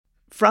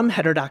From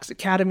Heterodox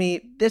Academy,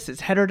 this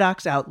is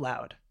Heterodox Out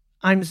Loud.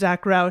 I'm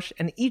Zach Roush,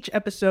 and each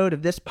episode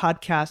of this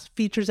podcast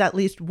features at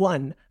least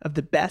one of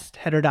the best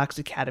Heterodox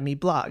Academy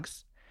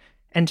blogs.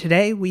 And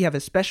today we have a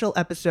special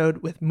episode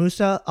with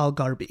Musa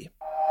al-Gharbi.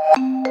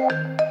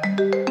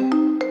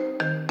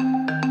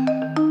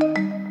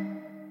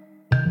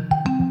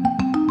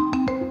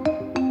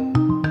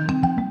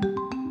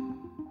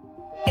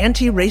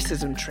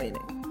 Anti-racism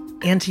training,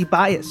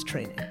 anti-bias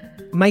training,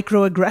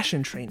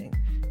 microaggression training,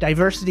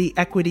 diversity,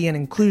 equity, and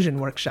inclusion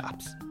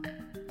workshops.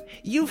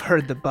 You've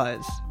heard the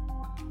buzz.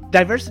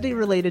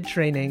 Diversity-related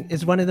training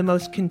is one of the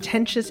most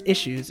contentious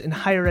issues in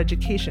higher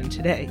education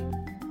today.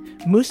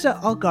 Musa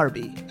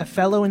al-Gharbi, a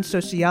fellow in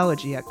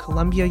sociology at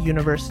Columbia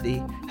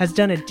University, has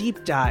done a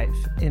deep dive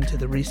into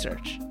the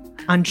research.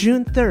 On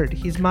June 3rd,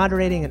 he's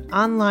moderating an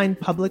online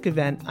public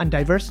event on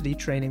diversity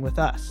training with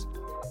us.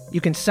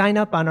 You can sign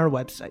up on our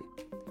website.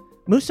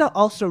 Musa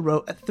also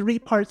wrote a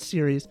 3-part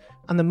series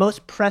on the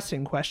most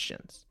pressing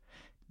questions.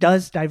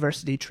 Does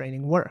diversity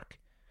training work?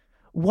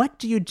 What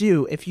do you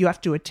do if you have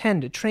to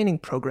attend a training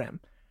program?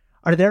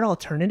 Are there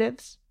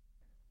alternatives?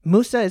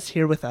 Musa is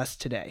here with us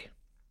today.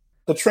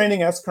 The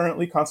training as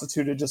currently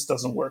constituted just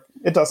doesn't work.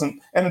 It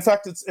doesn't. And in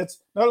fact, it's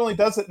not only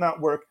does it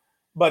not work,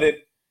 but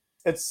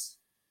it's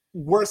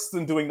worse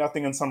than doing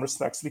nothing in some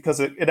respects because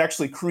it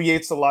actually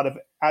creates a lot of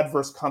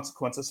adverse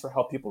consequences for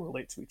how people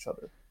relate to each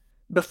other.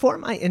 Before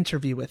my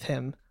interview with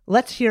him,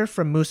 let's hear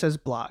from Musa's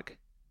blog.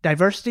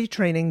 Diversity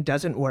Training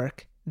Doesn't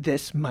Work,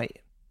 This Might.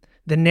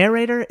 The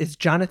narrator is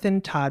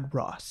Jonathan Todd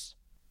Ross.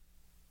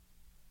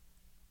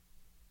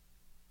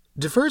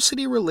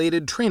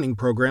 Diversity-related training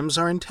programs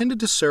are intended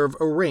to serve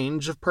a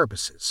range of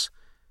purposes.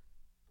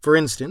 For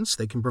instance,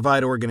 they can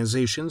provide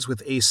organizations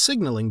with a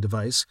signaling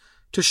device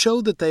to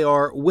show that they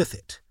are with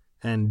it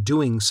and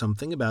doing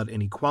something about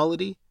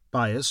inequality,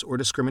 bias, or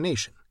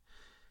discrimination.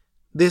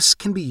 This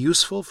can be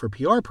useful for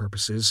PR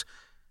purposes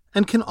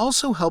and can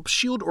also help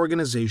shield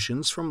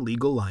organizations from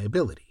legal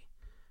liability.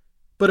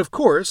 But of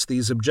course,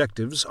 these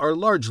objectives are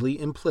largely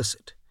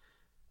implicit.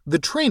 The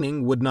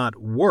training would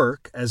not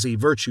work as a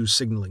virtue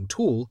signaling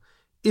tool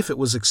if it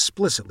was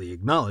explicitly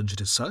acknowledged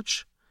as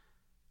such.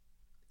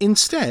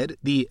 Instead,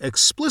 the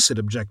explicit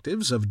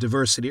objectives of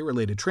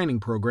diversity-related training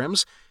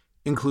programs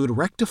include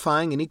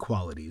rectifying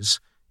inequalities,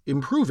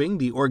 improving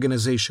the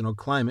organizational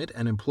climate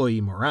and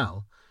employee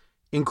morale,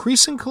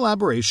 increasing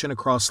collaboration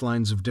across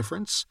lines of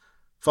difference,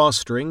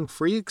 fostering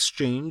free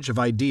exchange of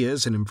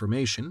ideas and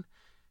information,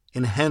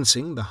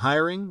 enhancing the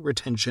hiring,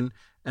 retention,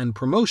 and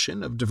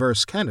promotion of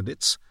diverse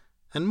candidates,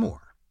 and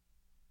more.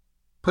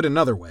 Put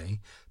another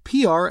way,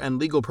 PR and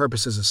legal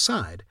purposes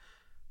aside,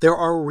 there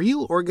are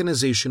real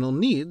organizational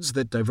needs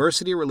that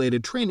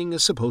diversity-related training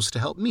is supposed to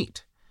help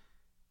meet.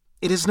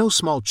 It is no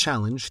small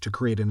challenge to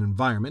create an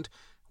environment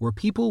where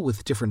people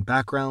with different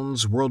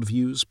backgrounds,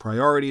 worldviews,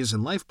 priorities,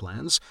 and life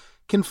plans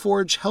can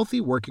forge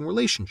healthy working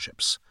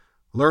relationships,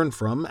 learn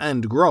from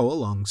and grow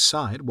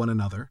alongside one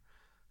another,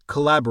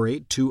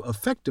 collaborate to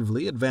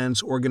effectively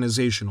advance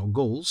organizational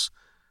goals,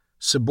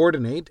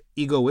 subordinate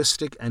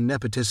egoistic and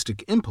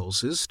nepotistic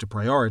impulses to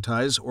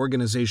prioritize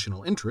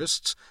organizational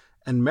interests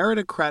and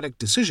meritocratic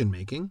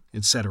decision-making,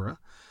 etc.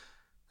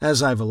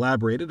 As I've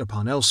elaborated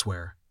upon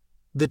elsewhere,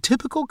 the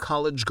typical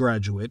college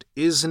graduate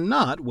is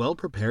not well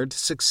prepared to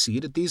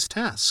succeed at these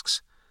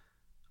tasks.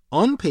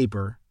 On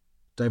paper,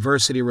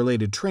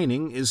 diversity-related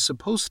training is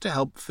supposed to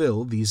help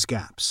fill these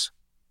gaps.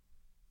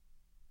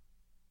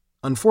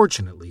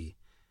 Unfortunately,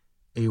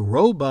 a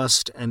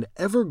robust and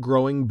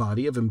ever-growing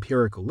body of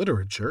empirical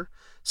literature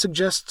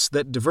suggests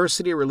that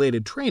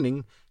diversity-related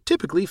training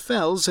typically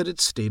fails at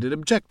its stated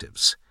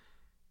objectives.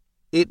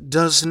 It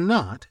does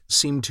not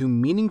seem to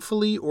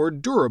meaningfully or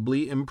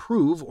durably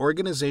improve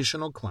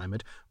organizational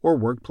climate or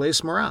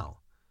workplace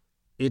morale.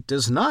 It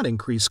does not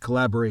increase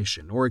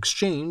collaboration or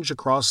exchange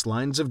across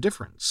lines of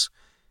difference.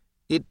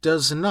 It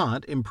does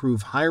not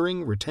improve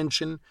hiring,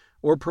 retention,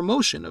 or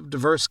promotion of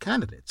diverse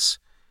candidates.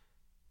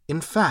 In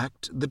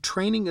fact, the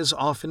training is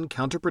often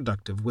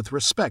counterproductive with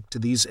respect to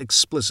these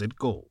explicit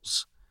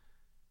goals.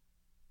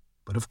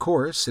 But of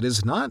course, it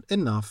is not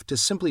enough to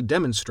simply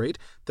demonstrate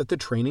that the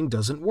training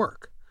doesn't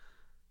work,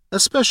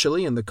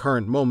 especially in the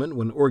current moment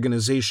when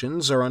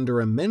organizations are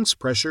under immense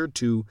pressure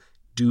to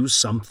do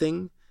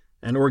something,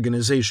 and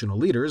organizational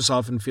leaders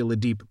often feel a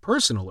deep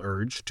personal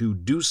urge to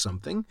do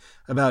something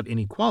about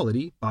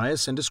inequality,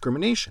 bias, and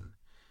discrimination.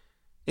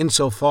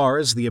 Insofar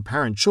as the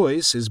apparent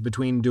choice is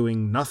between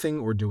doing nothing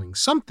or doing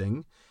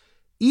something,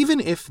 even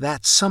if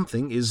that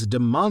something is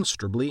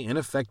demonstrably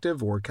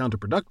ineffective or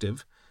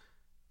counterproductive,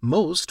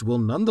 most will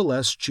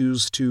nonetheless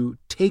choose to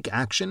take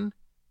action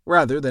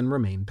rather than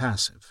remain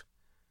passive.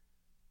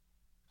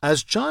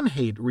 As John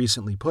Haidt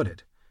recently put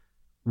it,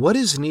 what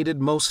is needed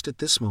most at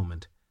this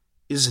moment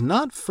is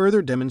not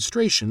further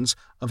demonstrations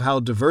of how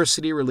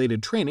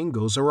diversity-related training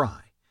goes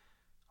awry,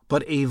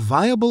 but a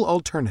viable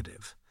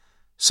alternative,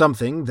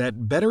 something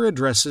that better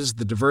addresses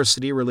the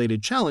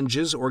diversity-related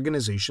challenges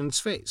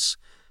organizations face,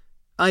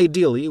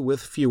 ideally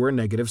with fewer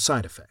negative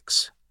side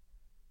effects.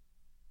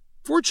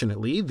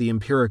 Fortunately, the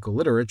empirical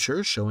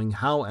literature showing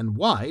how and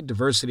why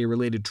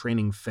diversity-related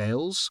training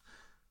fails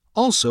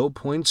also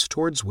points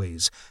towards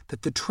ways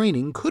that the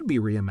training could be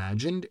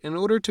reimagined in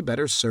order to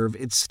better serve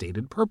its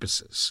stated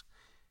purposes.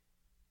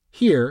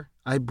 Here,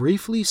 I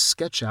briefly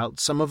sketch out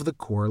some of the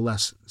core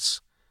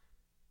lessons.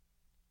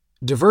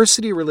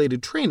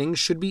 Diversity-related training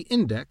should be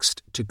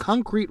indexed to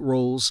concrete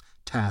roles,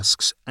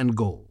 tasks, and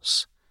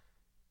goals.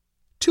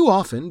 Too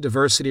often,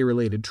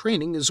 diversity-related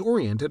training is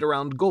oriented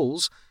around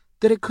goals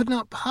that it could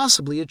not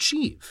possibly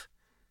achieve.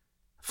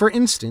 For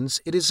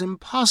instance, it is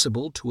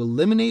impossible to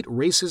eliminate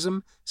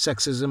racism,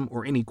 sexism,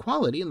 or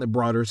inequality in the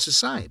broader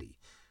society,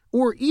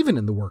 or even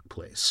in the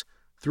workplace,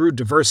 through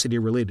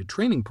diversity-related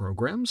training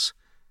programs.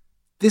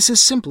 This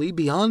is simply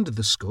beyond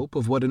the scope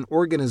of what an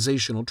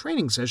organizational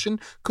training session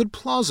could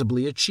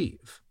plausibly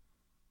achieve.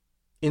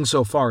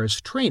 Insofar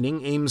as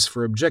training aims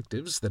for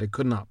objectives that it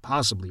could not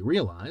possibly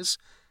realize,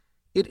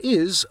 it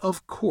is,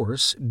 of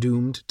course,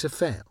 doomed to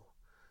fail.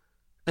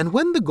 And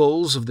when the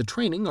goals of the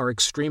training are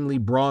extremely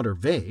broad or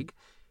vague,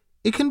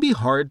 it can be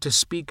hard to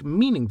speak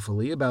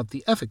meaningfully about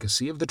the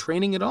efficacy of the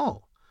training at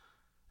all,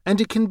 and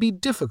it can be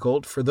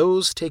difficult for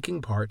those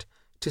taking part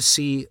to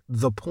see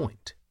the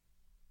point.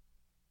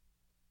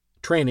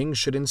 Training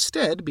should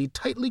instead be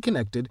tightly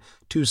connected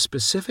to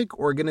specific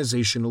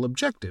organizational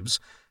objectives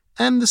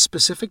and the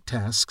specific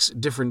tasks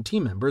different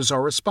team members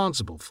are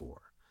responsible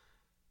for.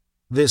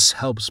 This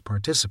helps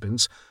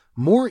participants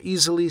more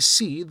easily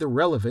see the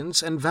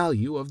relevance and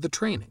value of the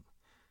training.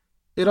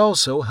 It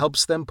also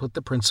helps them put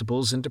the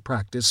principles into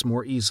practice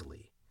more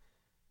easily.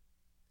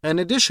 An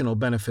additional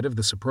benefit of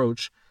this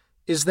approach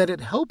is that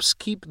it helps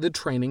keep the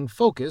training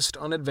focused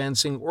on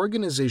advancing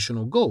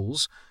organizational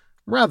goals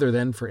rather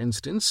than, for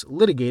instance,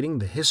 litigating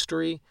the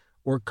history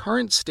or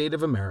current state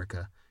of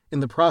America in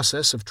the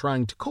process of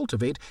trying to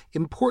cultivate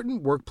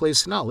important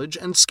workplace knowledge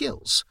and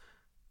skills,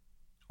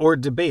 or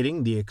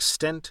debating the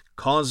extent,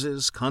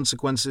 causes,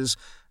 consequences,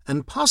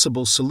 and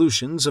possible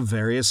solutions of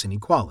various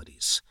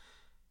inequalities.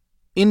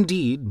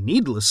 Indeed,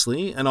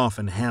 needlessly and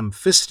often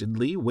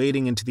ham-fistedly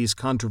wading into these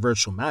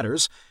controversial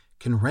matters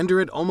can render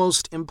it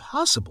almost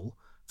impossible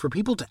for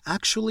people to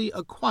actually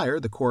acquire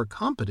the core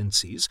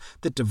competencies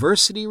that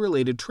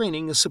diversity-related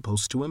training is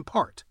supposed to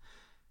impart,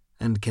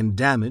 and can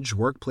damage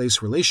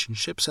workplace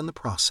relationships in the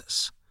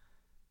process.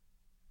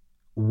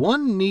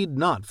 One need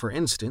not, for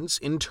instance,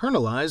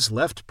 internalize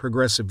left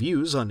progressive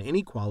views on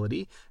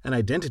inequality and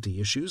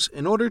identity issues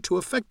in order to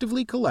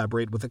effectively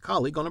collaborate with a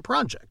colleague on a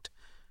project,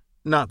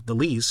 not the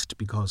least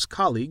because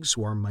colleagues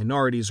who are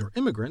minorities or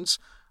immigrants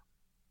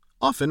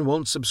often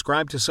won't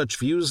subscribe to such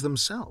views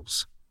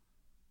themselves.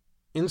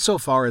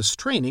 Insofar as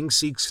training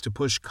seeks to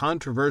push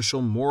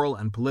controversial moral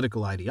and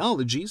political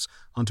ideologies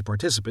onto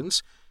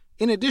participants,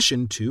 in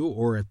addition to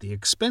or at the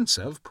expense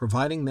of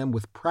providing them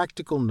with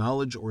practical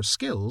knowledge or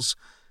skills,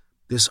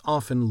 this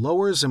often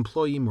lowers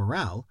employee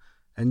morale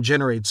and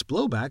generates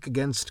blowback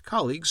against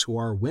colleagues who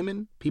are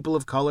women, people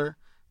of color,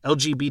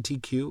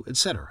 LGBTQ,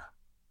 etc.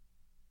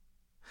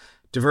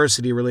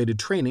 Diversity-related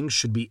training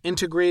should be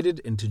integrated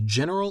into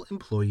general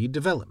employee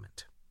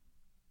development.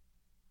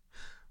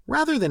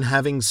 Rather than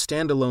having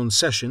standalone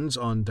sessions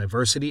on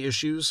diversity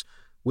issues,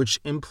 which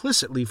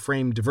implicitly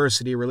frame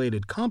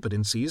diversity-related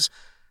competencies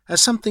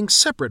as something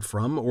separate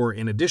from or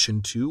in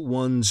addition to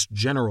one's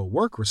general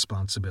work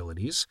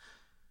responsibilities,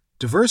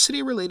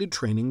 diversity-related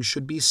training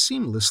should be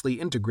seamlessly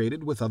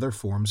integrated with other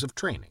forms of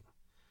training.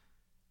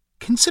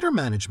 Consider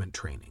management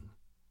training.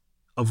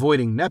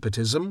 Avoiding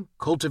nepotism,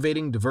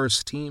 cultivating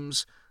diverse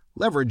teams,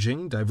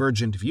 leveraging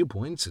divergent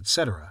viewpoints,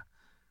 etc.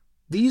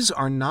 These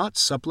are not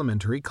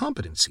supplementary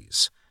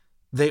competencies.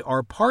 They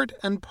are part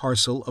and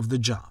parcel of the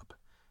job.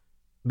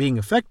 Being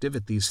effective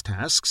at these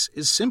tasks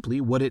is simply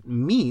what it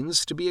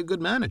means to be a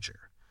good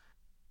manager.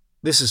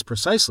 This is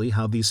precisely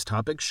how these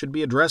topics should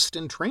be addressed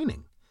in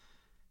training.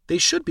 They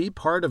should be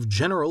part of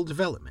general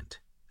development,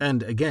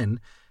 and again,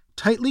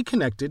 tightly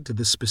connected to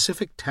the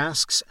specific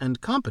tasks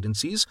and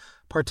competencies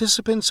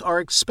participants are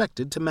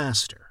expected to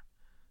master.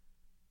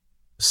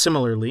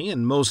 Similarly,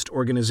 in most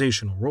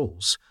organizational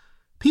roles,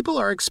 people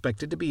are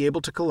expected to be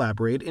able to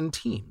collaborate in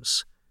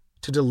teams,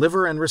 to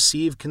deliver and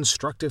receive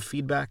constructive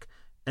feedback,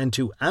 and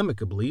to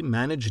amicably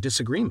manage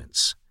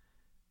disagreements.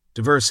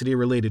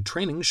 Diversity-related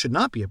training should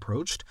not be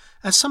approached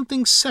as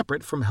something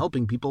separate from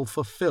helping people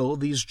fulfill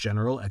these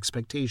general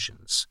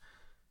expectations.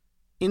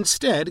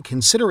 Instead,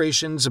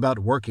 considerations about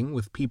working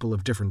with people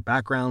of different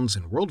backgrounds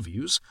and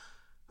worldviews,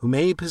 who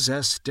may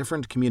possess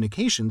different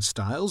communication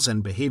styles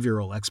and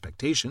behavioral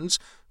expectations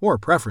or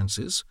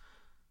preferences,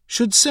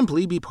 should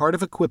simply be part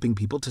of equipping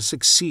people to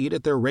succeed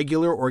at their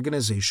regular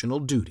organizational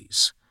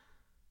duties.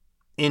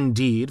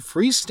 Indeed,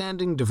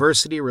 freestanding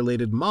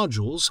diversity-related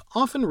modules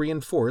often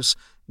reinforce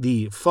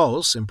the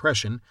false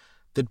impression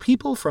that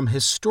people from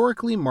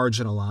historically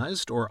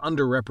marginalized or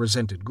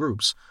underrepresented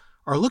groups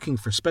are looking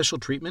for special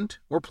treatment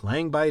or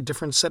playing by a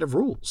different set of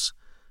rules.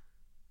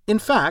 In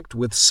fact,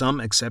 with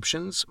some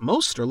exceptions,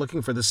 most are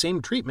looking for the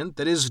same treatment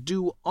that is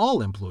due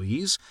all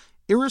employees,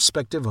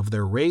 irrespective of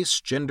their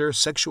race, gender,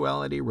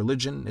 sexuality,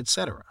 religion,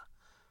 etc.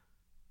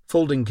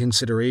 Folding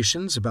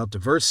considerations about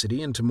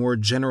diversity into more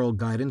general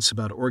guidance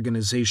about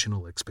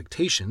organizational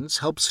expectations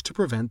helps to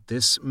prevent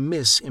this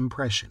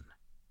misimpression.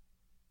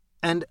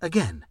 And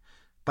again,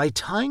 by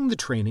tying the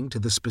training to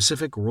the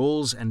specific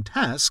roles and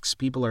tasks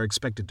people are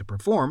expected to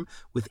perform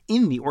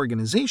within the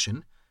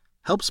organization,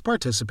 helps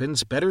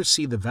participants better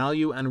see the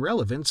value and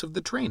relevance of the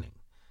training,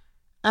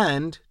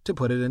 and to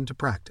put it into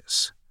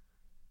practice.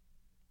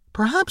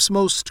 Perhaps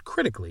most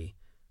critically,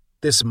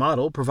 this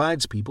model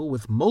provides people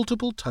with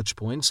multiple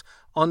touchpoints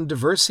on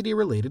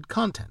diversity-related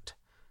content.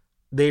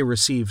 They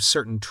receive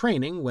certain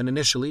training when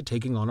initially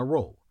taking on a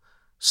role,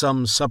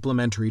 some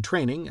supplementary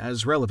training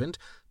as relevant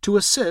to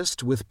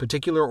assist with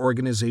particular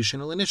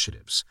organizational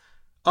initiatives,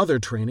 other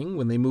training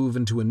when they move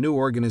into a new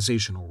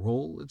organizational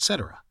role,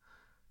 etc.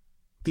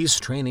 These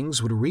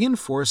trainings would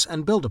reinforce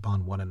and build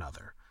upon one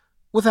another,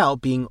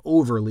 without being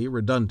overly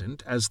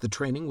redundant, as the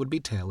training would be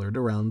tailored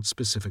around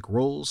specific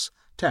roles,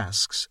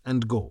 tasks,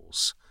 and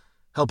goals,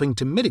 helping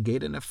to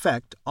mitigate an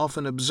effect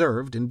often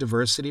observed in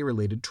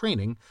diversity-related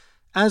training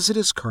as it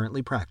is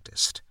currently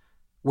practiced,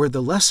 where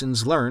the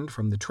lessons learned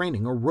from the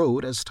training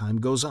erode as time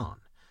goes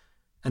on,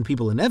 and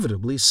people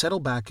inevitably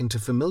settle back into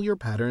familiar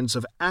patterns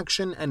of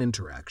action and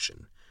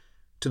interaction,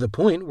 to the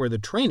point where the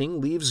training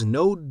leaves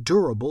no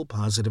durable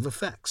positive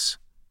effects.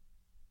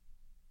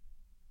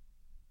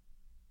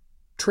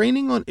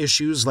 Training on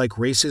issues like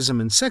racism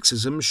and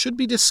sexism should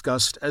be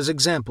discussed as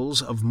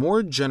examples of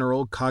more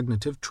general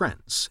cognitive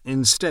trends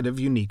instead of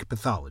unique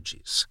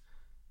pathologies.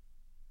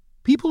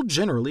 People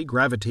generally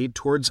gravitate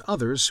towards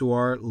others who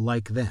are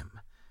like them.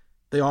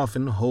 They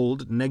often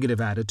hold negative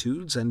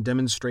attitudes and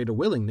demonstrate a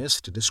willingness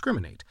to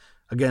discriminate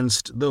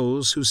against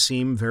those who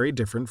seem very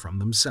different from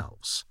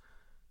themselves.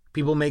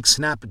 People make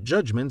snap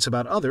judgments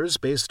about others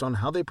based on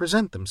how they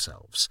present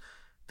themselves,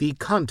 the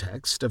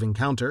context of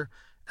encounter,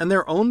 and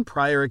their own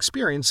prior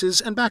experiences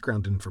and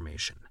background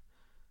information.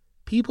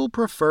 People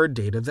prefer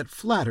data that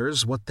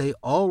flatters what they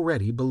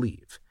already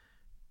believe,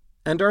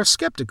 and are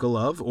skeptical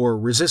of or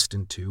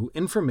resistant to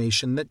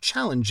information that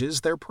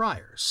challenges their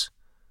priors.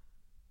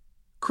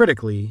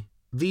 Critically,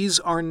 these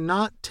are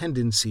not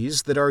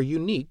tendencies that are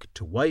unique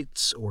to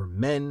whites or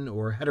men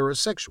or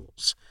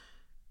heterosexuals,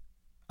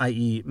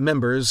 i.e.,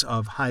 members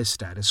of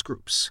high-status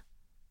groups.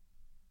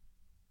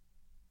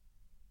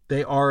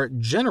 They are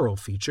general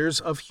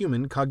features of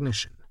human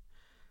cognition.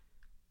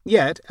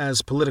 Yet,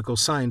 as political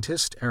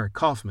scientist Eric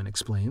Kaufman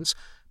explains,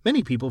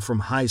 many people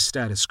from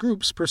high-status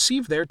groups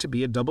perceive there to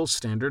be a double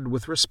standard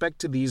with respect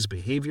to these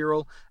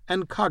behavioral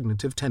and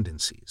cognitive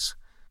tendencies.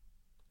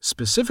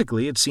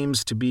 Specifically, it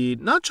seems to be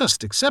not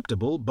just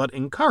acceptable, but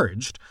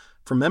encouraged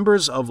for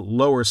members of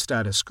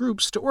lower-status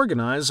groups to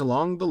organize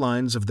along the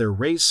lines of their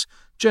race,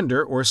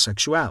 gender, or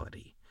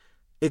sexuality,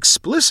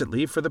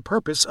 explicitly for the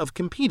purpose of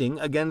competing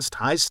against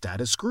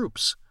high-status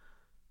groups.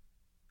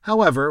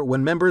 However,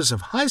 when members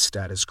of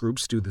high-status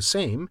groups do the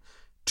same,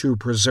 to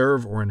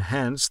preserve or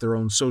enhance their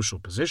own social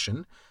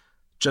position,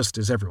 just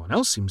as everyone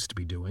else seems to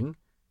be doing,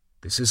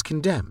 this is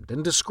condemned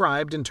and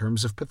described in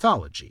terms of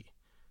pathology: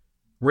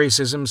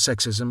 racism,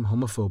 sexism,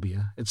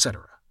 homophobia,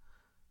 etc.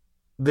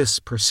 This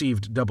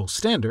perceived double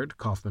standard,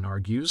 Kaufman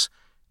argues,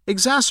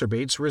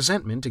 exacerbates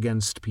resentment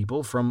against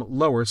people from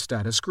lower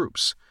status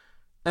groups,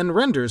 and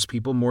renders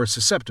people more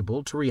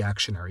susceptible to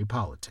reactionary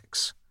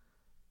politics.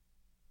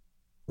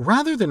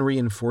 Rather than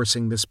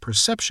reinforcing this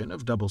perception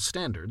of double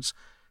standards,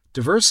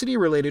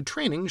 diversity-related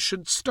training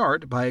should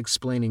start by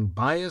explaining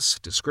bias,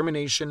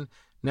 discrimination,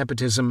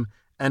 nepotism,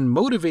 and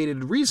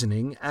motivated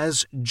reasoning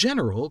as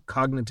general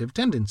cognitive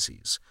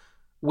tendencies,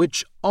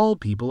 which all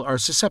people are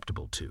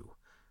susceptible to,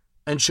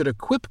 and should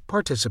equip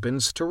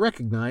participants to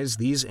recognize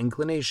these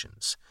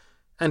inclinations,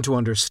 and to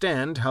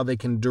understand how they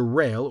can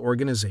derail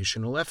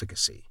organizational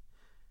efficacy.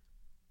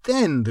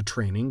 Then the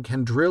training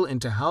can drill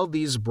into how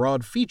these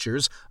broad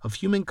features of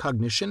human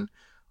cognition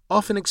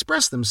often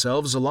express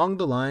themselves along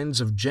the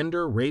lines of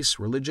gender, race,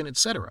 religion,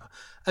 etc.,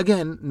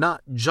 again,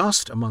 not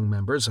just among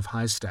members of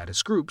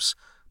high-status groups,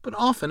 but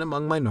often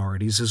among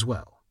minorities as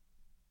well.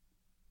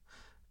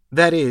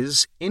 That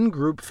is,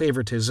 in-group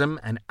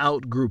favoritism and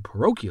out-group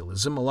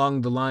parochialism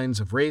along the lines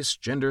of race,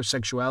 gender,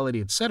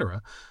 sexuality,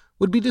 etc.,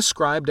 would be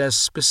described as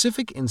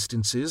specific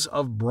instances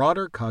of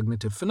broader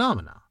cognitive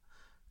phenomena,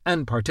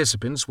 and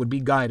participants would be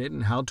guided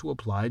in how to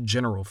apply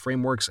general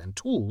frameworks and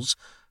tools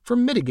for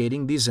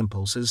mitigating these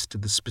impulses to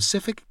the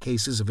specific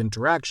cases of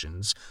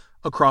interactions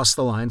across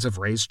the lines of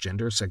race,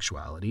 gender,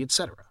 sexuality,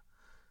 etc.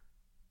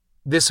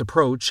 This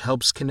approach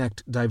helps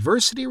connect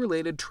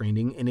diversity-related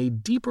training in a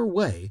deeper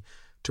way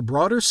to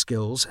broader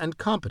skills and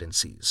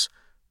competencies,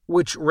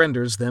 which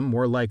renders them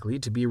more likely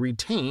to be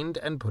retained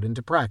and put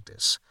into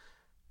practice,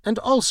 and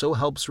also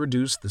helps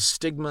reduce the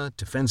stigma,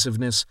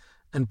 defensiveness,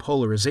 and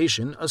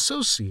polarization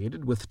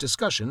associated with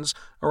discussions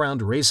around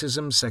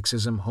racism,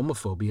 sexism,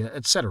 homophobia,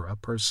 etc.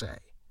 per se.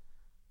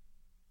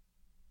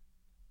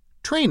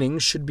 Training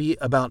should be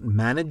about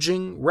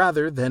managing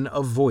rather than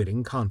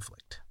avoiding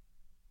conflict.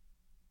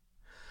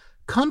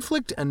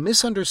 Conflict and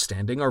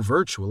misunderstanding are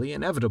virtually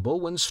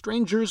inevitable when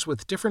strangers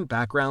with different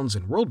backgrounds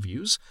and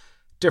worldviews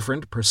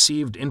different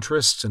perceived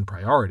interests and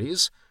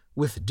priorities,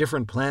 with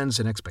different plans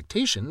and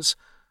expectations,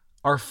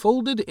 are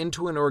folded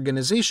into an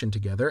organization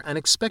together and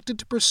expected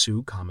to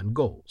pursue common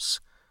goals,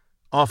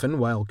 often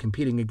while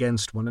competing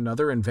against one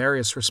another in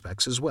various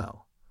respects as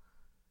well.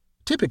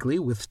 Typically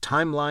with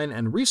timeline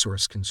and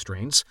resource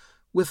constraints,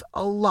 with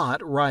a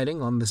lot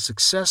riding on the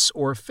success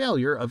or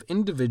failure of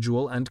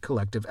individual and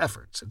collective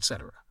efforts,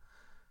 etc.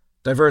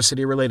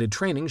 Diversity-related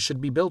training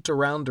should be built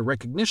around a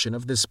recognition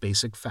of this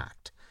basic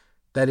fact,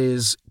 that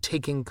is,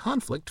 taking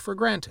conflict for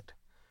granted.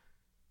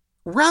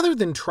 Rather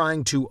than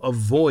trying to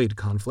avoid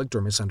conflict or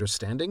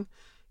misunderstanding,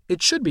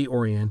 it should be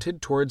oriented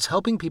towards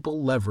helping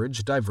people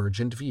leverage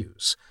divergent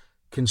views,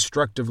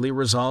 constructively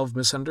resolve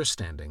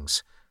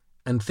misunderstandings,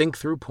 and think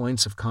through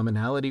points of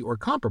commonality or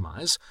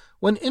compromise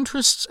when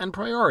interests and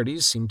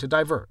priorities seem to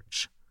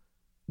diverge.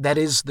 That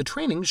is, the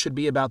training should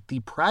be about the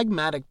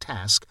pragmatic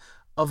task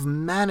of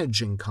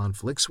managing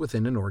conflicts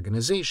within an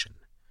organization.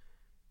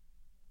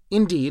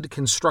 Indeed,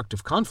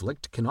 constructive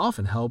conflict can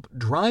often help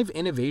drive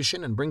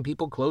innovation and bring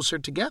people closer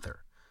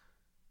together.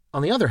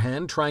 On the other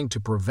hand, trying to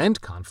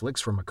prevent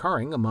conflicts from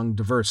occurring among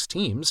diverse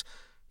teams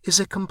is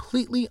a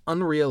completely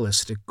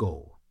unrealistic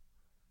goal,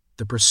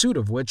 the pursuit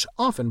of which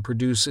often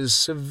produces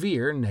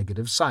severe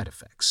negative side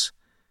effects.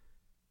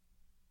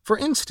 For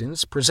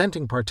instance,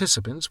 presenting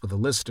participants with a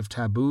list of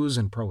taboos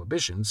and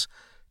prohibitions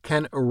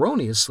can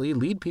erroneously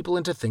lead people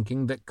into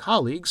thinking that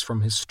colleagues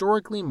from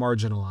historically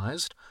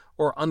marginalized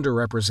or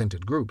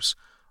underrepresented groups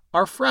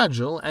are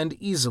fragile and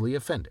easily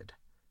offended,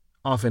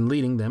 often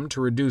leading them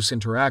to reduce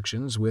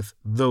interactions with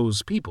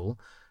those people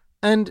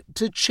and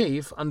to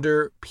chafe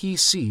under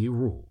PC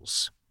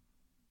rules.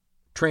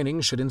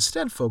 Training should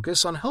instead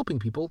focus on helping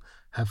people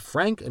have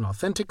frank and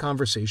authentic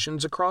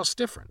conversations across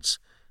difference,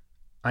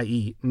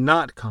 i.e.,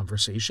 not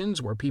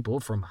conversations where people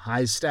from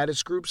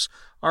high-status groups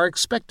are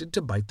expected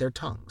to bite their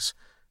tongues,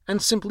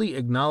 and simply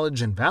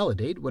acknowledge and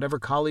validate whatever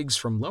colleagues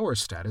from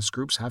lower-status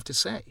groups have to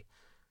say,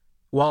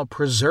 while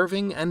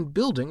preserving and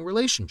building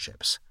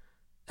relationships,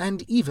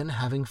 and even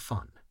having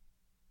fun.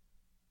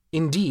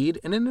 Indeed,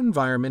 in an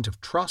environment of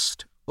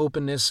trust,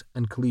 openness,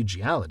 and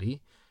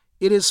collegiality,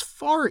 it is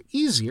far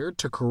easier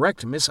to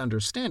correct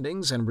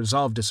misunderstandings and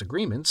resolve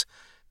disagreements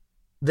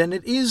than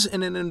it is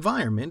in an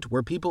environment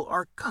where people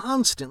are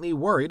constantly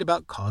worried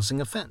about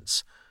causing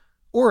offense,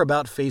 or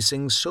about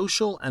facing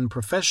social and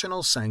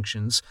professional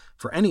sanctions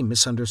for any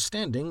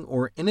misunderstanding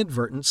or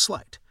inadvertent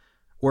slight,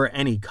 where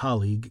any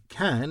colleague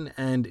can,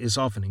 and is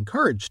often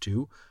encouraged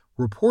to,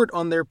 report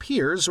on their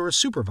peers or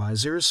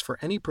supervisors for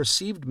any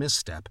perceived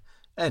misstep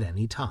at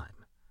any time.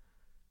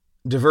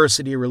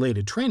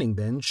 Diversity-related training,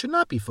 then, should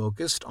not be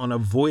focused on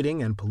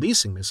avoiding and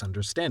policing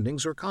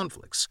misunderstandings or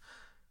conflicts,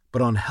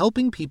 but on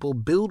helping people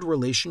build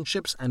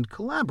relationships and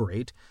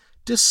collaborate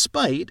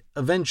despite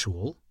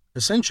eventual,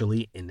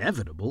 essentially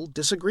inevitable,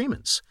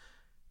 disagreements,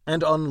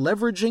 and on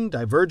leveraging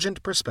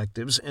divergent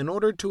perspectives in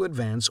order to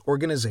advance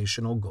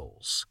organizational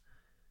goals.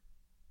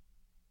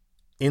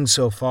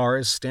 Insofar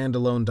as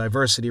standalone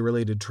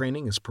diversity-related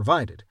training is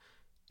provided,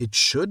 it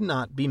should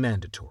not be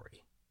mandatory.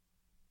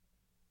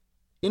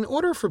 In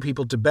order for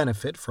people to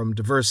benefit from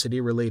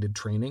diversity-related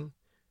training,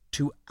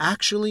 to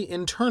actually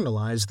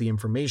internalize the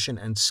information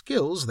and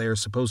skills they are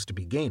supposed to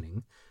be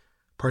gaining,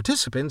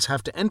 participants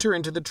have to enter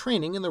into the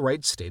training in the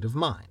right state of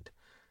mind.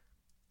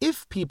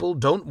 If people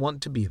don't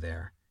want to be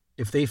there,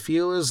 if they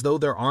feel as though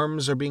their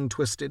arms are being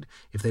twisted,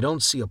 if they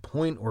don't see a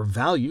point or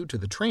value to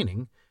the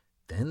training,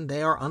 then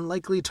they are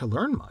unlikely to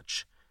learn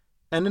much,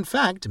 and in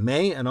fact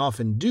may and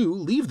often do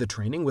leave the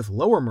training with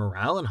lower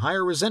morale and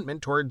higher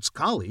resentment towards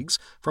colleagues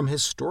from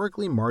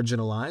historically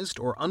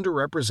marginalized or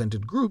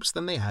underrepresented groups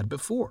than they had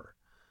before.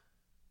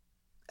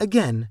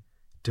 Again,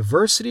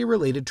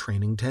 diversity-related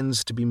training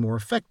tends to be more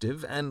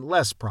effective and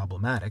less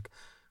problematic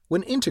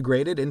when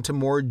integrated into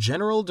more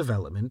general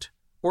development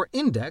or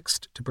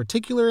indexed to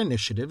particular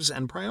initiatives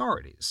and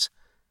priorities.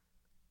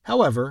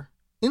 However,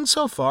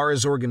 insofar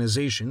as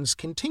organizations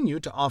continue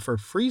to offer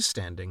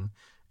freestanding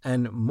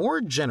and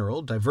more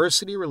general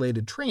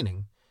diversity-related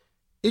training,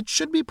 it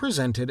should be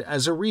presented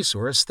as a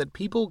resource that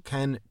people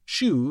can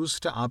choose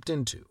to opt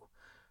into,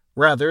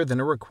 rather than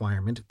a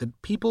requirement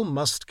that people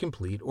must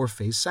complete or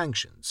face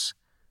sanctions.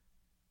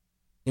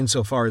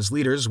 Insofar as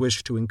leaders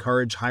wish to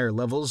encourage higher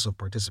levels of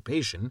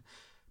participation,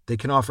 they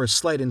can offer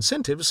slight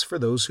incentives for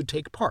those who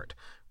take part,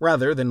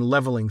 rather than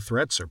leveling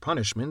threats or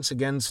punishments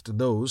against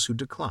those who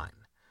decline.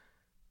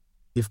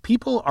 If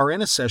people are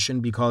in a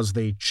session because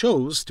they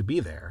chose to be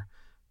there,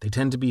 they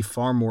tend to be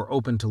far more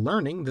open to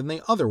learning than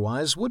they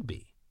otherwise would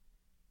be.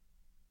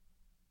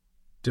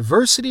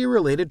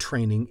 Diversity-related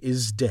training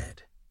is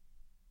dead.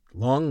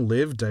 Long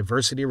live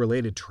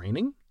diversity-related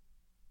training?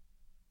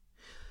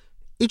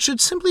 It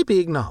should simply be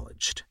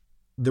acknowledged.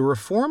 The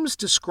reforms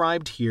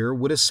described here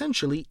would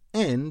essentially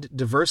end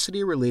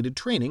diversity-related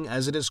training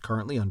as it is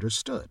currently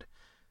understood,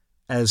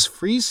 as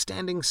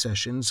freestanding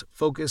sessions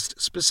focused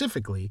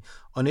specifically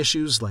on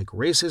issues like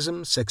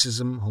racism,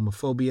 sexism,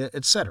 homophobia,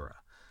 etc.,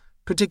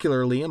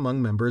 particularly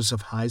among members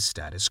of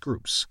high-status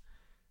groups.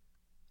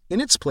 In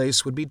its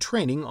place would be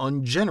training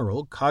on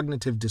general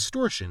cognitive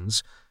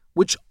distortions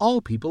which all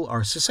people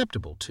are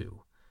susceptible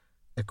to,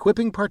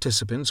 equipping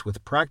participants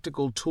with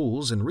practical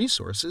tools and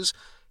resources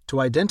to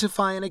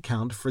identify and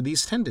account for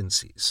these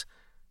tendencies,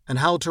 and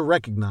how to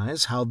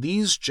recognize how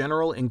these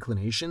general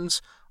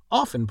inclinations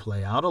often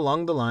play out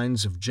along the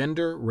lines of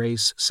gender,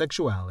 race,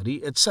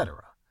 sexuality,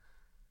 etc.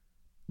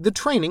 The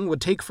training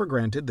would take for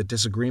granted that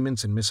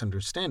disagreements and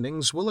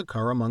misunderstandings will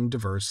occur among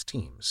diverse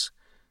teams.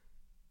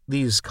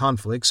 These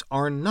conflicts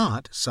are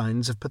not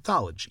signs of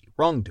pathology,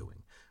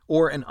 wrongdoing,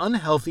 or an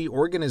unhealthy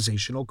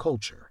organizational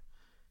culture.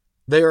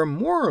 They are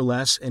more or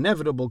less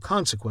inevitable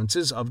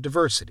consequences of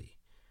diversity,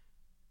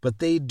 but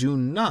they do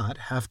not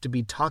have to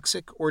be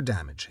toxic or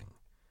damaging.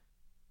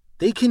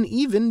 They can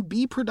even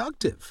be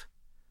productive.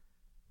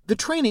 The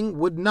training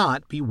would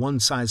not be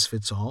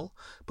one-size-fits-all,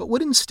 but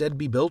would instead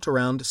be built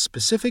around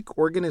specific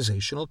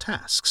organizational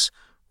tasks,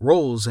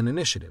 roles, and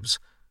initiatives,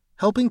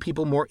 helping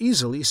people more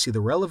easily see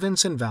the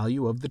relevance and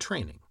value of the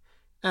training,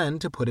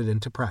 and to put it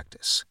into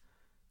practice.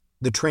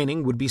 The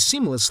training would be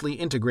seamlessly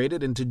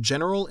integrated into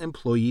general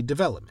employee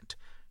development,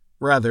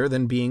 rather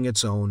than being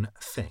its own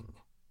thing.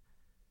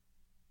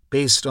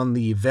 Based on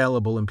the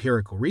available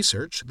empirical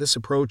research, this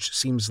approach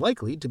seems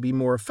likely to be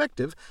more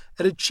effective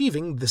at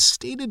achieving the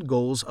stated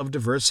goals of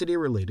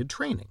diversity-related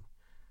training.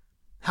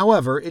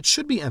 However, it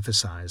should be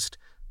emphasized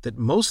that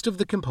most of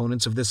the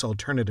components of this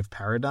alternative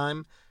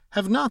paradigm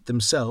have not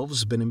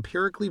themselves been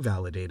empirically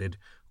validated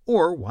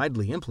or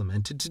widely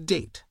implemented to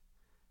date.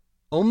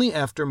 Only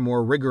after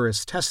more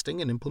rigorous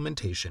testing and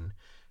implementation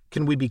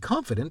can we be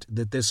confident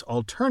that this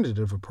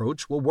alternative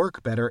approach will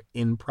work better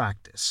in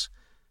practice.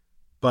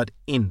 But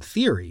in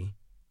theory,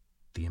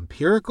 the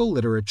empirical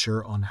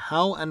literature on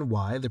how and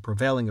why the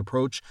prevailing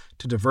approach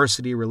to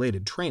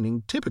diversity-related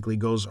training typically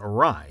goes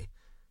awry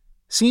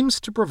seems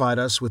to provide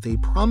us with a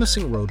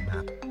promising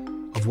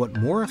roadmap of what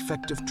more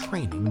effective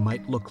training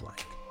might look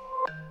like.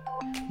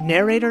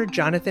 Narrator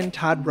Jonathan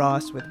Todd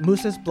Ross with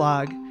Musa's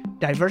blog,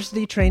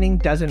 Diversity Training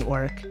Doesn't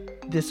Work,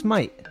 This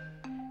Might.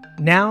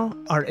 Now,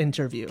 our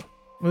interview.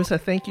 Musa,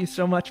 thank you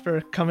so much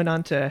for coming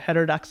on to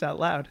Heterodox Out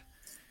Loud.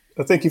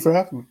 Thank you for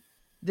having me.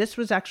 This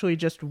was actually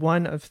just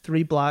one of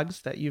 3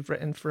 blogs that you've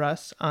written for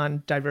us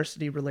on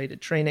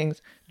diversity-related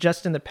trainings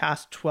just in the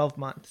past 12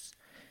 months.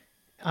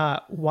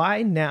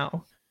 Why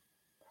now?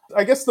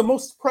 I guess the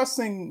most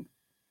pressing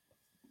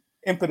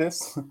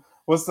impetus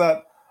was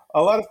that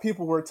a lot of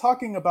people were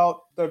talking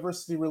about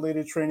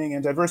diversity-related training,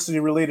 and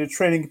diversity-related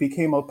training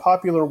became a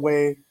popular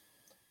way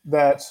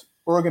that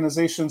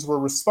organizations were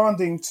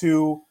responding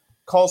to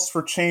calls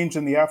for change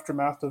in the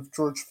aftermath of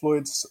George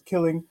Floyd's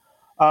killing.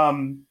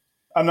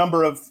 A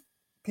number of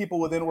people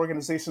within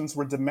organizations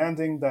were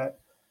demanding that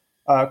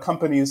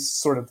companies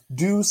sort of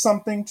do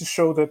something to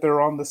show that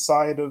they're on the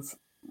side of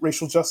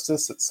racial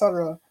justice,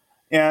 etc.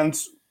 And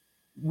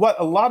what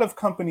a lot of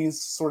companies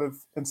sort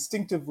of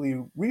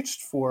instinctively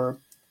reached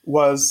for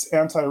was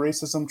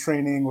anti-racism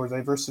training or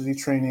diversity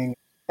training.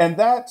 And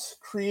that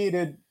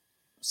created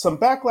some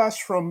backlash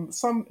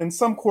in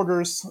some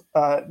quarters,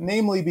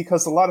 namely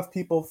because a lot of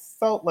people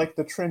felt like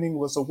the training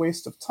was a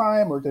waste of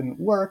time or didn't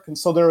work. And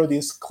so there are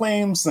these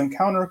claims and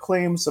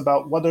counterclaims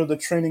about whether the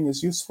training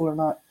is useful or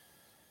not.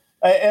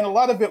 And a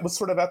lot of it was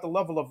sort of at the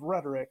level of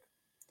rhetoric,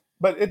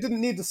 but it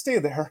didn't need to stay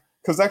there,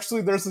 because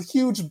actually there's a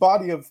huge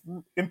body of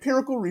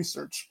empirical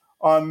research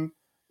on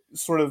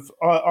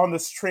on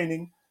this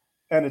training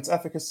and its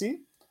efficacy.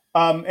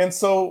 And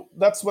so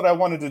that's what I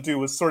wanted to do,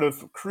 was sort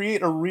of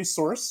create a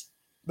resource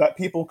that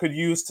people could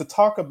use to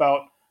talk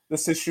about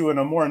this issue in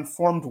a more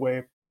informed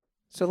way.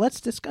 So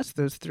let's discuss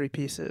those 3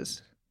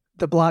 pieces,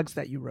 the blogs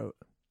that you wrote.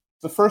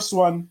 The first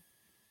one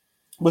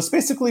was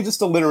basically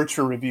just a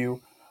literature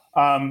review.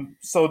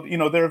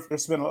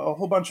 There's been a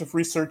whole bunch of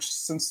research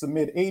since the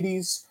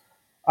mid-'80s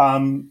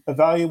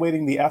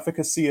evaluating the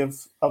efficacy of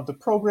the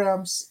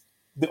programs.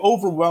 The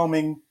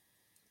overwhelming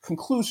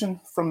conclusion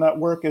from that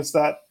work is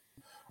that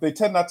they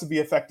tend not to be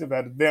effective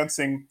at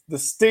advancing the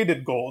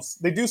stated goals.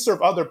 They do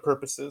serve other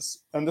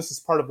purposes, and this is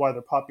part of why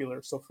they're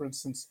popular. So, for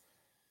instance,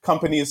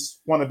 companies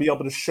want to be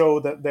able to show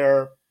that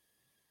they're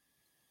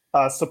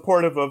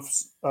supportive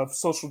of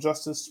social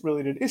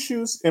justice-related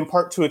issues, in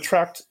part to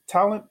attract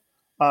talent,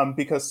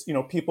 because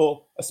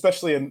people,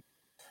 especially in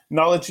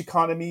knowledge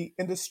economy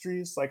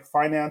industries like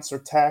finance or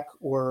tech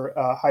or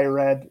higher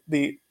ed,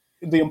 the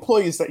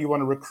employees that you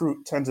want to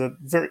recruit tend to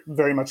very,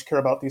 very much care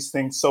about these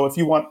things. So if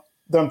you want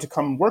them to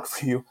come work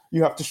for you,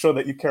 you have to show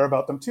that you care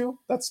about them too.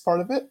 That's part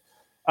of it.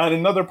 And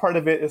another part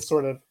of it is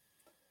sort of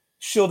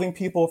shielding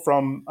people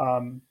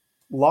from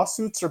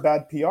lawsuits or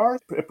bad PR.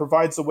 It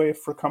provides a way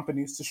for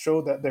companies to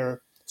show that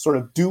they're sort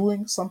of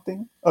doing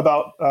something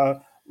about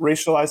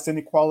racialized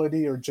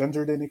inequality or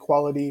gendered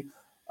inequality,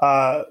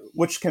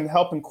 which can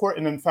help in court.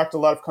 And in fact, a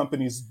lot of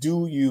companies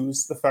do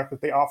use the fact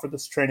that they offer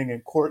this training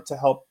in court to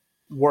help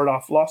ward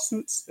off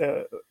lawsuits.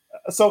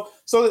 So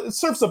it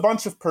serves a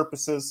bunch of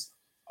purposes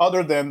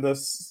other than the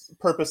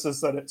purposes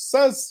that it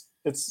says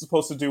it's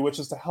supposed to do, which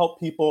is to help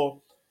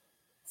people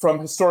from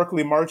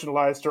historically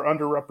marginalized or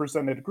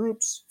underrepresented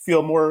groups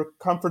feel more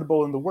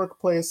comfortable in the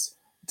workplace,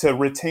 to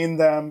retain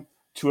them,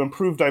 to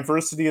improve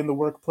diversity in the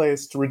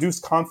workplace, to reduce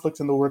conflict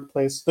in the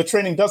workplace. The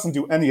training doesn't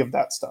do any of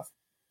that stuff.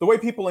 The way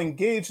people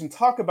engage and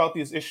talk about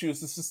these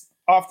issues is just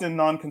often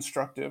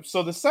non-constructive.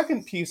 So the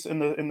second piece in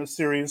the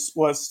series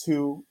was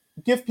to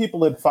give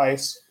people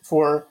advice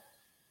for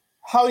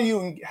how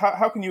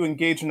can you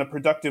engage in a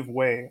productive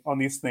way on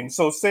these things.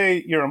 So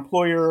say your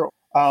employer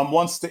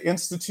wants to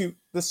institute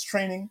this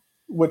training,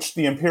 which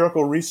the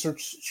empirical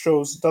research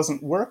shows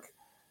doesn't work.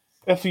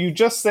 If you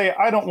just say,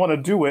 I don't want to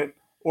do it,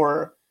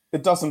 or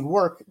it doesn't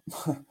work,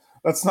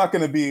 that's not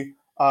going to be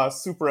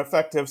super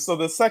effective. So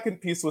the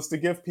second piece was to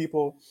give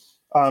people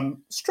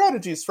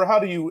strategies for how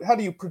do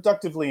you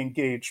productively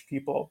engage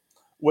people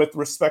with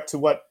respect to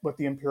what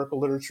the empirical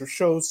literature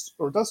shows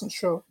or doesn't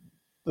show.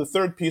 The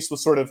third piece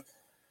was sort of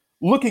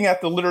looking at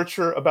the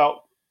literature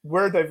about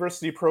where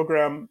diversity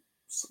programs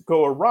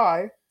go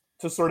awry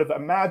to sort of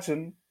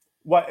imagine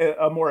what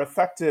a more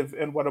effective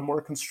and what a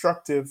more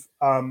constructive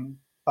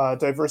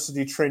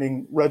diversity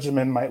training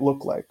regimen might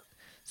look like.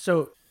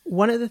 So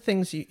one of the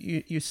things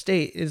you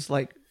state is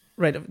like,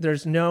 right,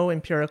 there's no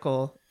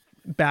empirical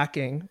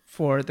backing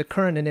for the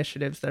current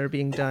initiatives that are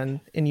being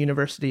done in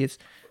universities.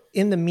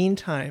 In the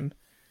meantime,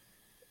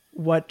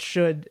 what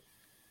should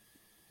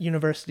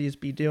universities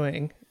be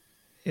doing,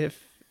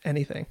 if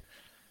anything?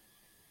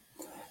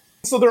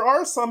 So there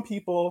are some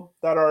people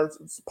that are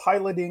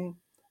piloting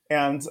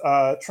and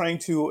trying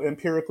to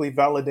empirically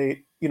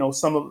validate,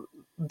 some of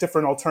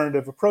different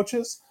alternative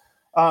approaches.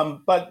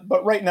 But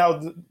right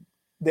now,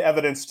 the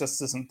evidence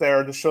just isn't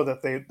there to show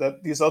that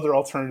these other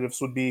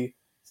alternatives would be,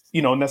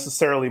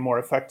 necessarily more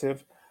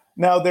effective.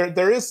 Now,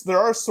 there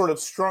are sort of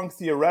strong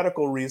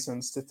theoretical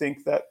reasons to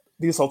think that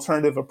these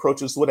alternative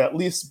approaches would at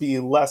least be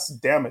less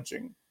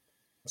damaging.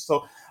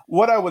 So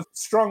what I would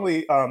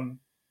strongly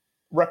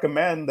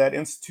recommend that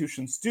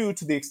institutions do,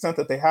 to the extent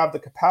that they have the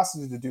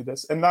capacity to do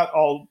this,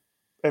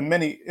 and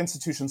many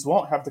institutions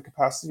won't have the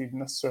capacity to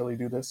necessarily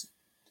do this,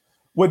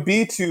 would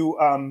be to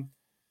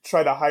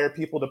try to hire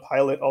people to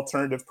pilot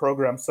alternative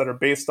programs that are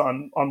based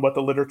on what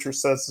the literature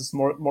says is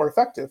more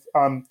effective.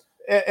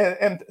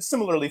 And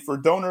similarly for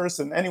donors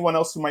and anyone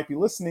else who might be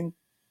listening,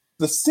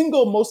 the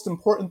single most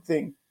important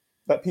thing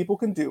that people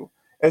can do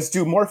is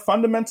do more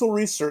fundamental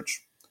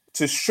research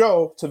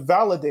to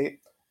validate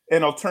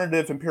an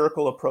alternative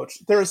empirical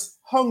approach. There's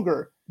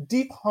hunger,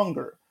 deep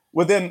hunger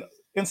within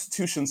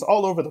institutions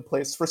all over the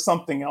place for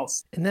something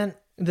else. And then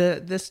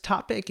this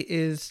topic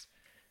is,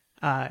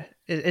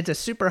 it's a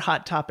super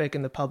hot topic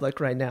in the public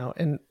right now.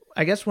 And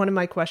I guess one of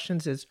my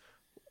questions is,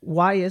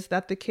 why is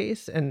that the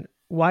case? And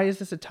why is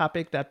this a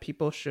topic that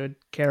people should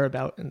care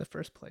about in the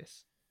first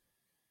place?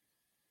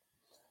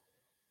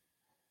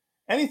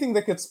 Anything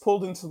that gets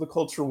pulled into the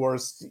culture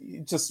wars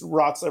just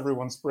rots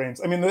everyone's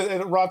brains. I mean,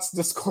 it rots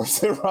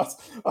discourse. It rots.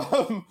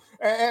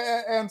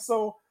 And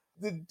so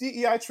the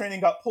DEI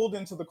training got pulled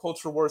into the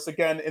culture wars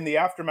again in the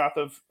aftermath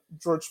of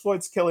George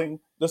Floyd's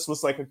killing. This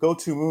was like a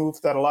go-to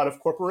move that a lot of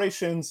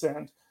corporations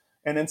and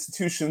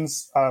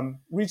institutions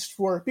reached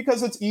for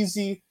because it's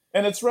easy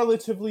and it's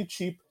relatively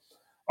cheap.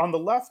 On the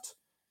left,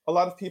 a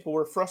lot of people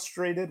were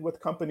frustrated with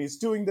companies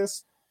doing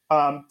this.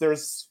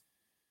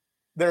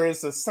 There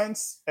is a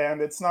sense,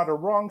 and it's not a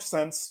wrong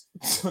sense,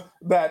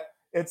 that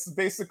it's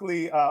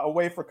basically a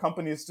way for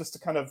companies just to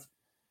kind of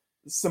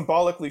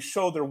symbolically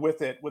show they're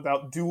with it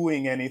without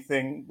doing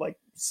anything like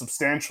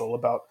substantial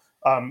about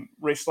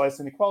racialized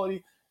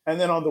inequality. And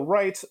then on the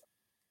right,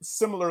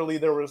 similarly,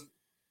 there was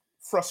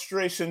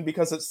frustration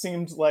because it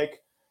seemed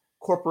like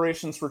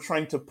corporations were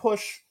trying to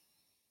push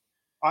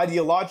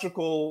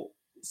ideological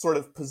sort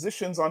of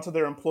positions onto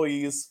their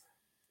employees,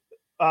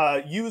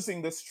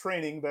 using this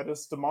training that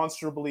is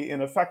demonstrably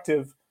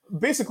ineffective.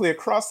 Basically,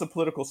 across the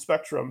political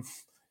spectrum,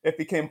 it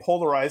became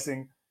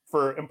polarizing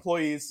for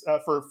employees,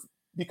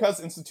 because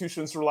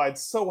institutions relied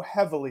so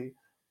heavily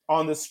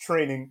on this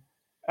training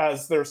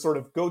as their sort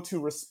of go-to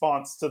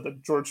response to the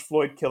George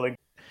Floyd killing.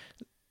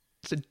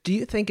 So do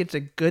you think it's a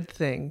good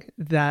thing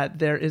that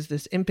there is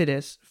this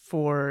impetus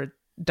for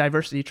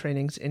diversity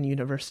trainings in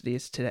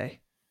universities today?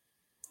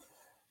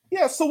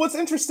 Yeah, so what's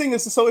interesting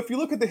is, so if you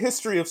look at the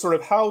history of sort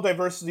of how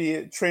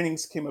diversity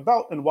trainings came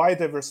about and why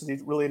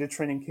diversity-related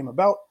training came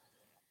about,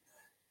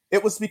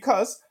 it was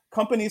because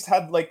companies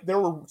had, there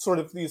were sort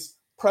of these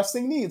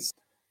pressing needs.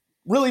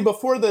 Really,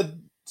 before the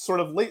sort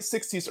of late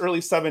 60s,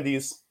 early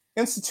 70s,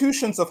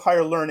 institutions of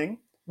higher learning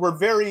were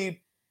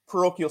very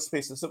parochial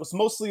spaces. It was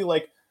mostly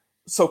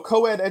so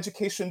co-ed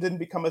education didn't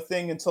become a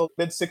thing until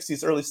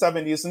mid-60s, early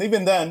 70s. And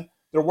even then,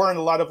 there weren't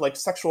a lot of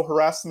sexual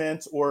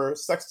harassment or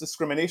sex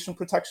discrimination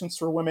protections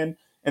for women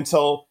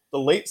until the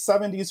late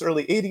 70s,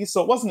 early 80s.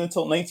 So it wasn't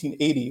until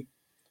 1980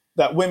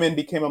 that women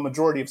became a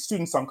majority of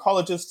students on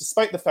colleges,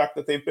 despite the fact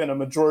that they've been a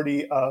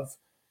majority of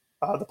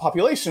the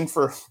population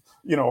for,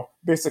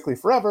 basically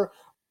forever.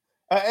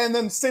 And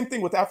then same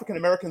thing with African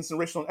Americans and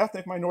racial and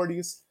ethnic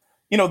minorities.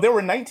 There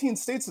were 19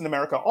 states in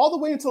America all the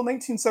way until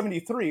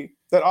 1973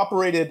 that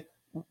operated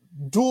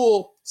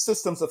dual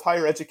systems of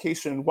higher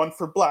education, one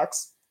for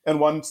Blacks and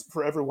one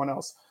for everyone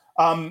else.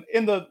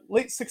 In the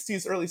late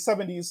 60s, early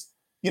 70s,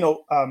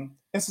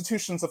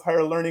 institutions of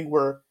higher learning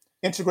were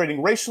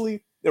integrating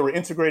racially. They were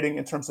integrating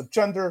in terms of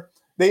gender.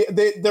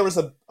 There was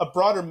a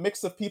broader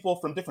mix of people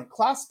from different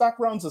class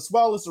backgrounds as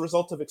well as a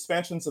result of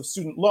expansions of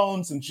student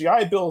loans and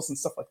GI bills and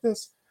stuff like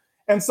this.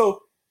 And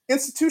so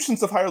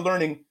institutions of higher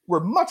learning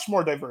were much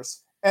more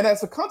diverse. And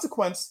as a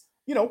consequence,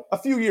 a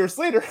few years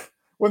later,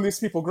 when these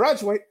people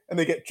graduate and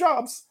they get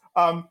jobs,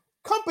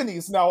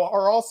 companies now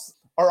are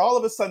all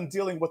of a sudden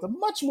dealing with a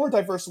much more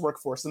diverse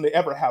workforce than they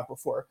ever have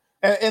before.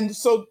 And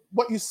so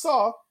what you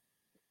saw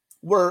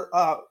were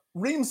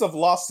reams of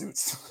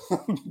lawsuits,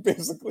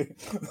 basically.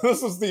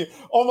 This was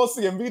almost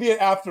the immediate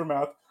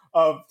aftermath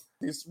of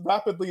these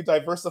rapidly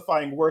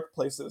diversifying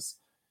workplaces.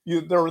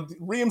 There were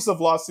reams of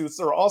lawsuits.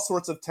 There were all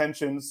sorts of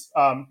tensions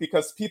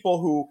because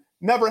people who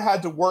never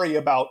had to worry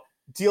about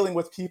dealing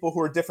with people who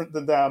are different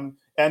than them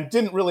and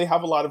didn't really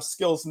have a lot of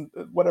skills and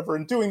whatever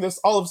in doing this,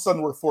 all of a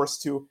sudden were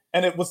forced to,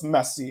 and it was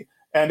messy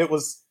and it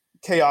was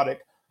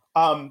chaotic.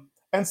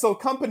 And so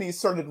companies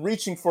started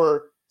reaching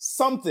for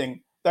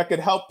something that could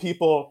help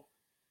people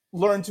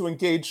learn to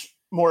engage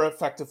more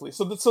effectively.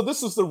 So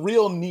this was the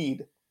real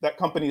need that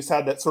companies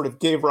had that sort of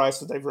gave rise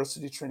to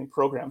diversity training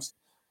programs.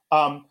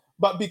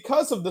 But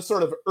because of the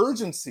sort of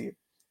urgency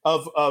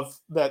of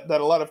that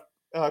a lot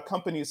of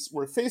companies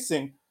were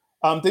facing,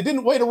 they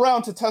didn't wait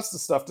around to test the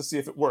stuff to see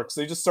if it works.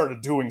 They just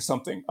started doing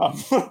something.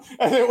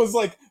 And it was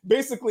like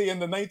basically in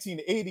the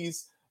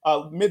 1980s,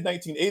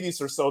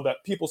 mid-1980s or so,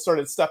 that people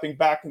started stepping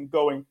back and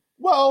going,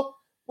 well,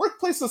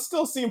 workplaces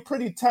still seem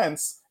pretty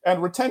tense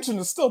and retention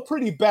is still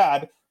pretty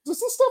bad. Does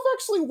this stuff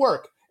actually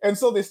work? And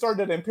so they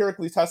started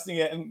empirically testing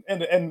it, and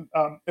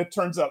it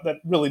turns out that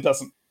really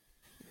doesn't.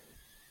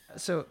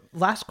 So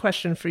last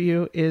question for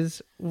you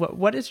is,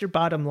 what is your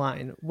bottom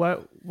line?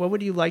 What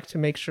would you like to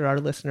make sure our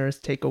listeners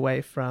take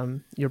away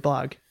from your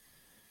blog?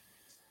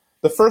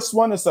 The first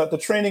one is that the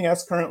training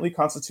as currently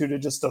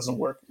constituted just doesn't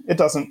work. It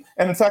doesn't.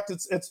 And in fact,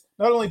 it's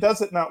not only does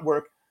it not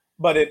work,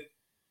 but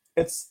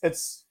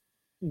it's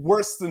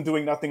worse than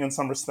doing nothing in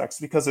some respects,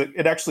 because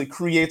it actually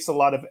creates a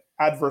lot of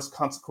adverse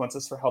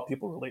consequences for how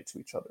people relate to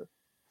each other.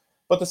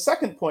 But the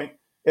second point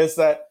is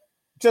that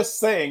just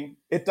saying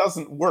it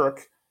doesn't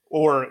work,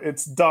 or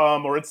it's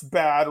dumb, or it's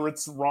bad, or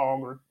it's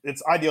wrong, or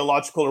it's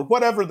ideological, or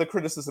whatever the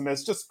criticism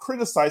is, just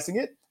criticizing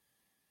it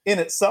in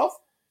itself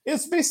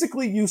is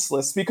basically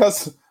useless,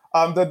 because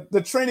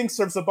the training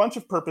serves a bunch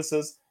of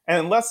purposes,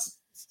 and unless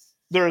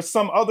there is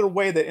some other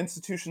way that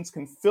institutions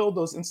can fill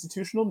those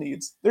institutional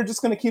needs, they're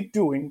just going to keep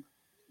doing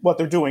what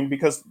they're doing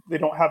because they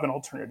don't have an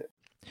alternative.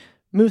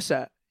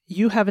 Musa,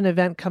 you have an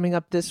event coming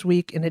up this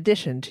week in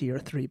addition to your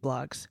 3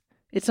 blogs.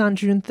 It's on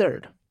June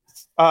 3rd.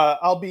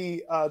 I'll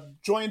be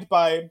joined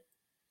by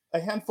a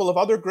handful of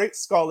other great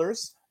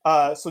scholars.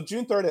 So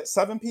June 3rd at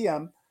 7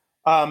 p.m.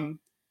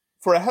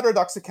 For a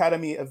Heterodox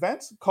Academy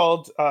event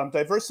called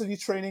Diversity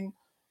Training.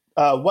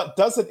 What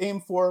does it aim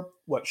for?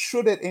 What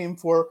should it aim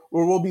for?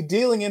 Where we'll be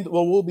delving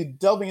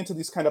into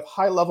these kind of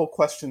high-level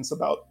questions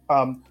about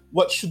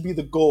what should be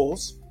the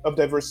goals of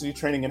diversity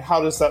training and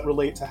how does that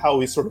relate to how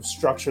we sort of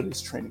structure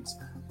these trainings.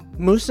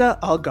 Musa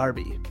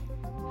al-Gharbi.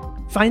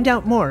 Find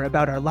out more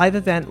about our live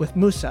event with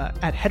Musa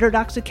at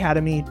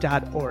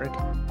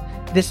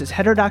heterodoxacademy.org. This is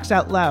Heterodox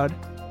Out Loud.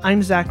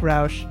 I'm Zach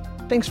Rausch.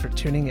 Thanks for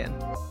tuning in.